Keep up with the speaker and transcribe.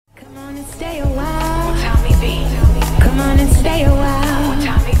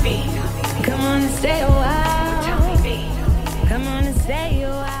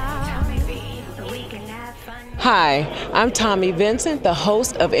Hi, I'm Tommi Vincent, the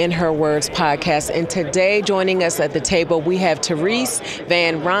host of In Her Words podcast, and today joining us at the table we have Therese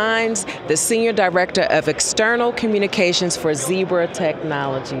Van Ryne, the Senior Director of External Communications for Zebra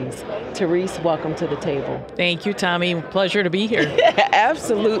Technologies. Therese, welcome to the table. Thank you, Tommi. Pleasure to be here.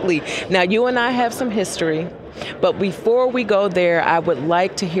 Absolutely. Now, you and I have some history, but before we go there, I would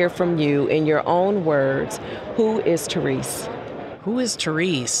like to hear from you in your own words. Who is Therese? Who is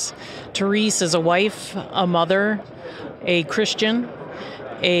Therese? Therese is a wife, a mother, a Christian,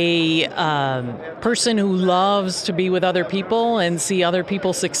 a person who loves to be with other people and see other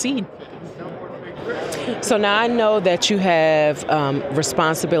people succeed. So now I know that you have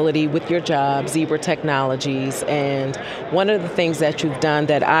responsibility with your job, Zebra Technologies, and one of the things that you've done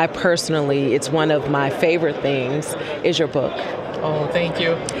that I personally, it's one of my favorite things, is your book. Oh, thank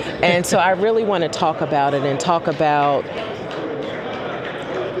you. And so I really want to talk about it and talk about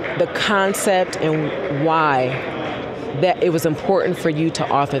the concept and why that it was important for you to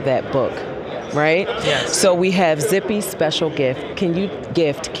author that book, right? Yes. So we have Zippy's special gift. Can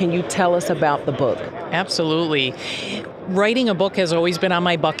you tell us about the book? Absolutely. Writing a book has always been on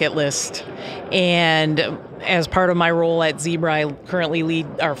my bucket list. And as part of my role at Zebra, I currently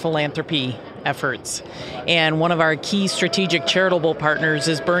lead our philanthropy efforts. And one of our key strategic charitable partners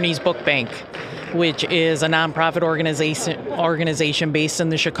is Bernie's Book Bank, which is a nonprofit organization based in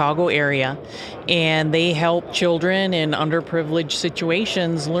the Chicago area. And they help children in underprivileged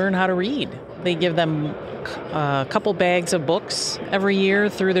situations learn how to read. They give them a couple bags of books every year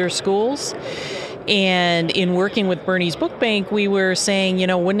through their schools. And in working with Bernie's Book Bank, we were saying,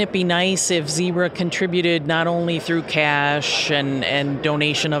 wouldn't it be nice if Zebra contributed not only through cash and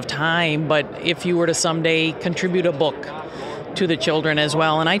donation of time, but if you were to someday contribute a book to the children as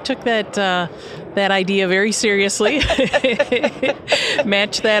well. And I took that idea very seriously,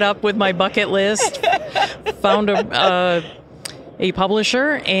 matched that up with my bucket list, found a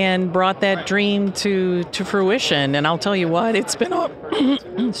publisher, and brought that dream to fruition. And I'll tell you what, it's been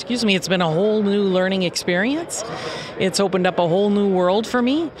it's been a whole new learning experience. It's opened up a whole new world for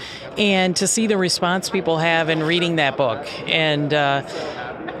me, and to see the response people have in reading that book and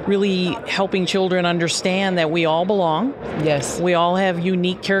really helping children understand that we all belong. Yes. We all have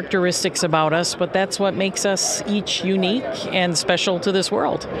unique characteristics about us, but that's what makes us each unique and special to this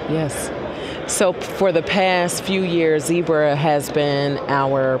world. Yes. So for the past few years, Zebra has been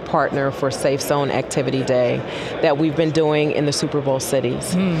our partner for Safe Zone Activity Day that we've been doing in the Super Bowl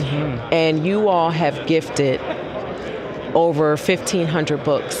cities. Mm-hmm. And you all have gifted over 1,500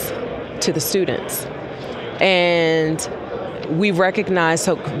 books to the students. And we recognize,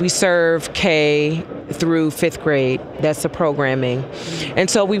 so we serve K through 5th grade. That's the programming. And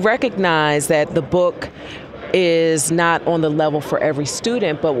so we recognize that the book is not on the level for every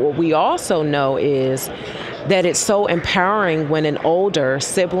student, but what we also know is that it's so empowering when an older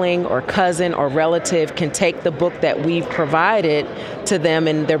sibling or cousin or relative can take the book that we've provided to them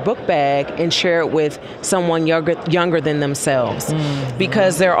in their book bag and share it with someone younger than themselves. Mm-hmm.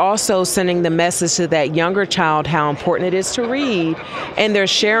 Because they're also sending the message to that younger child how important it is to read, and they're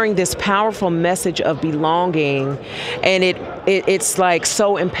sharing this powerful message of belonging, and it's like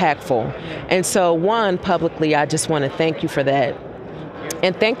so impactful. And so publicly, I just want to thank you for that.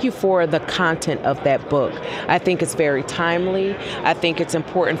 And thank you for the content of that book. I think it's very timely. I think it's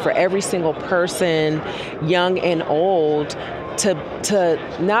important for every single person, young and old, to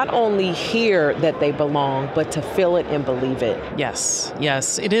not only hear that they belong, but to feel it and believe it. Yes.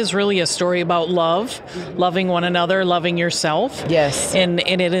 It is really a story about love, loving one another, loving yourself. Yes. And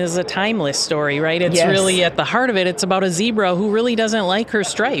it is a timeless story, right? It's really at the heart of it. It's about a zebra who really doesn't like her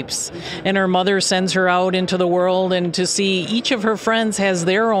stripes. And her mother sends her out into the world and to see each of her friends has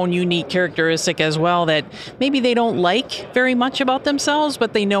their own unique characteristic as well that maybe they don't like very much about themselves,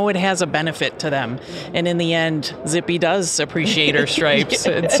 but they know it has a benefit to them. And in the end, Zippy does appreciate her stripes.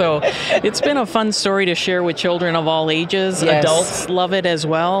 And so it's been a fun story to share with children of all ages. Yes. Adults love it as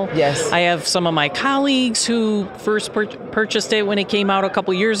well. Yes. I have some of my colleagues who first purchased it when it came out a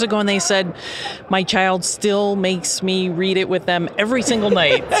couple years ago, and they said, my child still makes me read it with them every single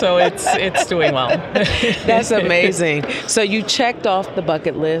night. So it's doing well. That's amazing. So you checked off the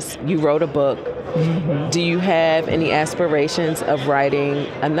bucket list. You wrote a book. Mm-hmm. Do you have any aspirations of writing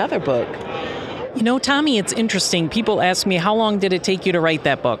another book? Tommi, it's interesting. People ask me, how long did it take you to write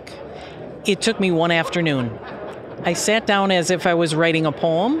that book? It took me one afternoon. I sat down as if I was writing a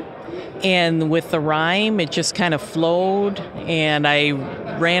poem, and with the rhyme, it just kind of flowed, and I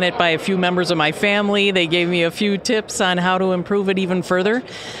ran it by a few members of my family. They gave me a few tips on how to improve it even further.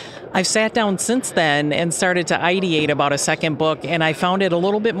 I've sat down since then and started to ideate about a second book, and I found it a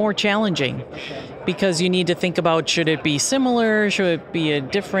little bit more challenging. because you need to think about, should it be similar? Should it be a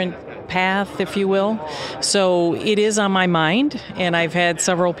different path, if you will? So it is on my mind, and I've had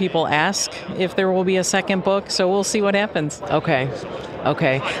several people ask if there will be a second book, so we'll see what happens. Okay.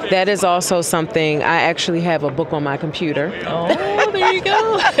 That is also something, I actually have a book on my computer. Oh, there you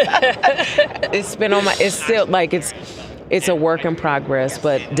go. It's still like it's a work in progress,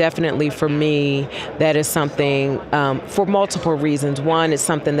 but definitely for me, that is something for multiple reasons. One, it's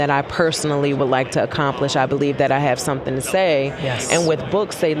something that I personally would like to accomplish. I believe that I have something to say. Yes. And with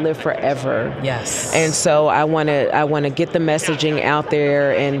books, they live forever. Yes. And so I want to get the messaging out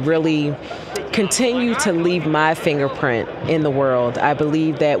there and really continue to leave my fingerprint in the world. I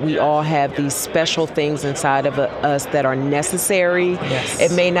believe that we all have these special things inside of us that are necessary. Yes.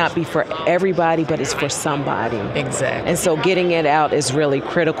 It may not be for everybody, but it's for somebody. Exactly. And so getting it out is really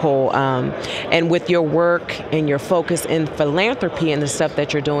critical. And with your work and your focus in philanthropy and the stuff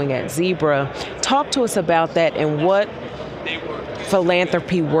that you're doing at Zebra, talk to us about that and what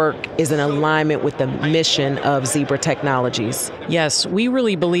philanthropy work is in alignment with the mission of Zebra Technologies. Yes, we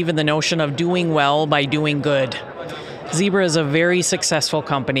really believe in the notion of doing well by doing good. Zebra is a very successful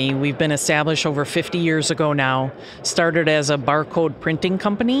company. We've been established over 50 years ago now, started as a barcode printing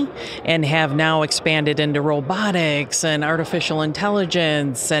company, and have now expanded into robotics and artificial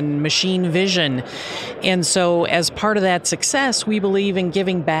intelligence and machine vision. And so as part of that success, we believe in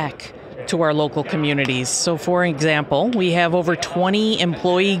giving back to our local communities. So for example, we have over 20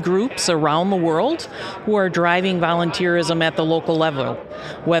 employee groups around the world who are driving volunteerism at the local level,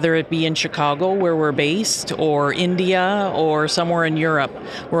 whether it be in Chicago where we're based, or India, or somewhere in Europe.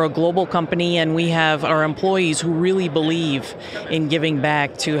 We're a global company, and we have our employees who really believe in giving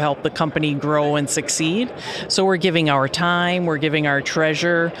back to help the company grow and succeed. So we're giving our time, we're giving our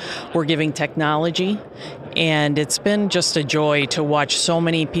treasure, we're giving technology. And it's been just a joy to watch so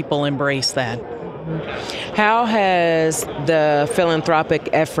many people embrace that. How has the philanthropic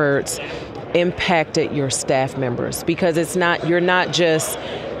efforts impacted your staff members? Because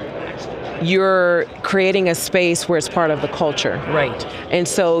you're creating a space where it's part of the culture. Right. And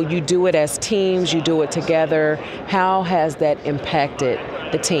so you do it as teams, you do it together. How has that impacted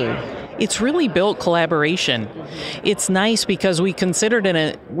the team? It's really built collaboration. It's nice because we consider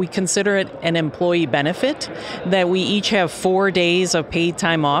it an employee benefit that we each have 4 days of paid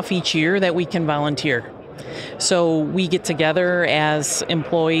time off each year that we can volunteer. So we get together as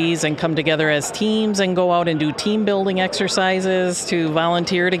employees and come together as teams and go out and do team building exercises to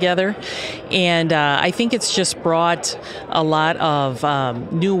volunteer together. And I think it's just brought a lot of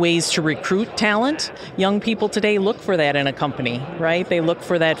new ways to recruit talent. Young people today look for that in a company, right? They look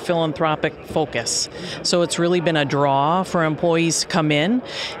for that philanthropic focus. So it's really been a draw for employees to come in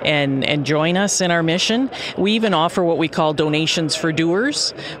and join us in our mission. We even offer what we call donations for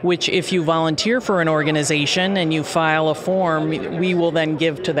doers, which if you volunteer for an organization and you file a form, we will then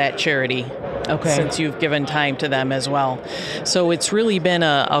give to that charity. Okay. Since you've given time to them as well. So it's really been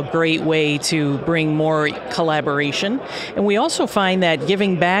a great way to bring more collaboration. And we also find that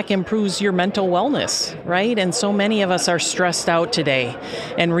giving back improves your mental wellness, right? And so many of us are stressed out today.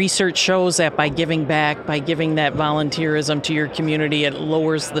 And research shows that by giving back, by giving that volunteerism to your community, it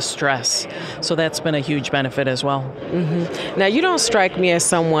lowers the stress. So that's been a huge benefit as well. Mm-hmm. Now, you don't strike me as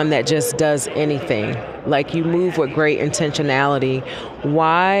someone that just does anything. Like, you move with great intentionality.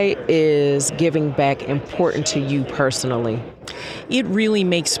 Why is giving back important to you personally? It really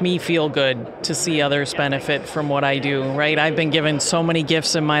makes me feel good to see others benefit from what I do, right? I've been given so many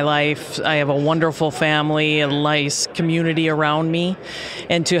gifts in my life. I have a wonderful family, a nice community around me.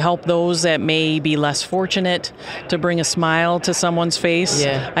 And to help those that may be less fortunate, to bring a smile to someone's face.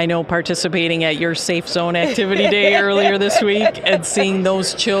 Yeah. I know participating at your Safe Zone Activity Day earlier this week and seeing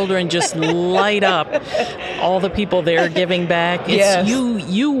those children just light up, all the people there giving back. It's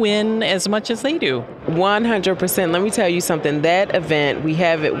you win as much as they do. 100%. Let me tell you something. That event, we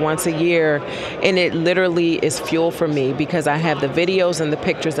have it once a year, and it literally is fuel for me because I have the videos and the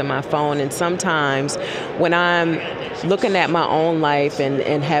pictures in my phone, and sometimes when I'm looking at my own life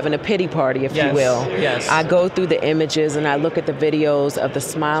and having a pity party, if you will, I go through the images and I look at the videos of the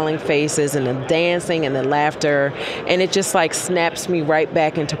smiling faces and the dancing and the laughter, and it just like snaps me right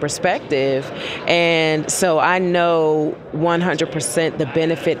back into perspective. And so I know 100% the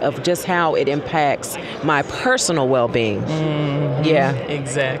benefit of just how it impacts my personal well-being. Mm-hmm. Yeah.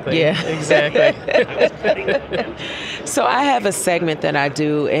 Exactly. Yeah. Exactly. So I have a segment that I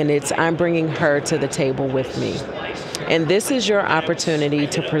do, and it's I'm bringing her to the table with me. And this is your opportunity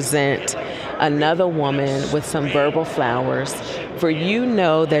to present another woman with some verbal flowers. For you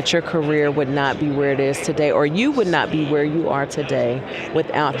know that your career would not be where it is today, or you would not be where you are today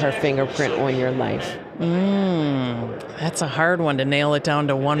without her fingerprint on your life. That's a hard one to nail it down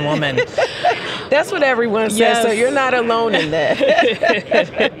to one woman. That's what everyone says, yes. So you're not alone in that.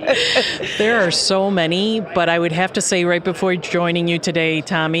 There are so many, but I would have to say right before joining you today,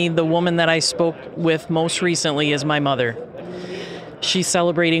 Tommi, the woman that I spoke with most recently is my mother. She's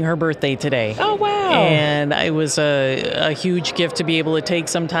celebrating her birthday today. Oh, wow. And it was a huge gift to be able to take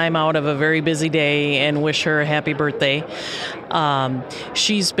some time out of a very busy day and wish her a happy birthday.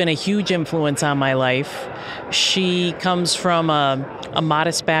 She's been a huge influence on my life. She comes from a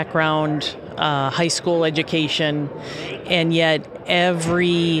modest background, high school education, and yet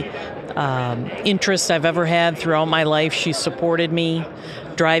every interest I've ever had throughout my life, she supported me,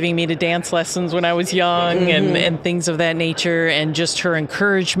 driving me to dance lessons when I was young and things of that nature, and just her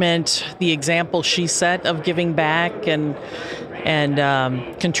encouragement, the example she set of giving back and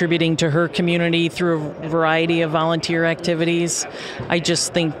contributing to her community through a variety of volunteer activities. I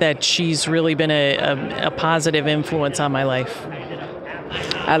just think that she's really been a positive influence on my life.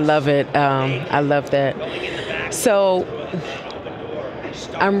 I love it. I love that. So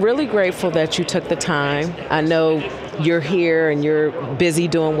I'm really grateful that you took the time. I know you're here and you're busy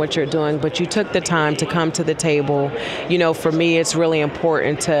doing what you're doing, but you took the time to come to the table. You know, for me, it's really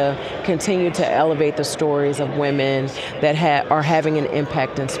important to continue to elevate the stories of women that are having an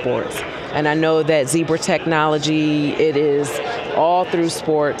impact in sports. And I know that Zebra technology, it is all through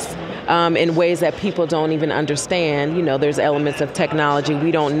sports. In ways that people don't even understand. You know, there's elements of technology, we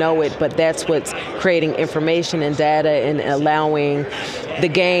don't know it, but that's what's creating information and data and allowing the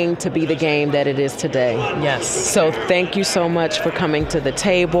game to be the game that it is today. Yes. So thank you so much for coming to the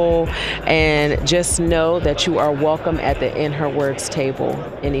table, and just know that you are welcome at the In Her Words table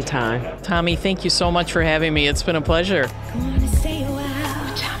anytime. Tommi, thank you so much for having me. It's been a pleasure.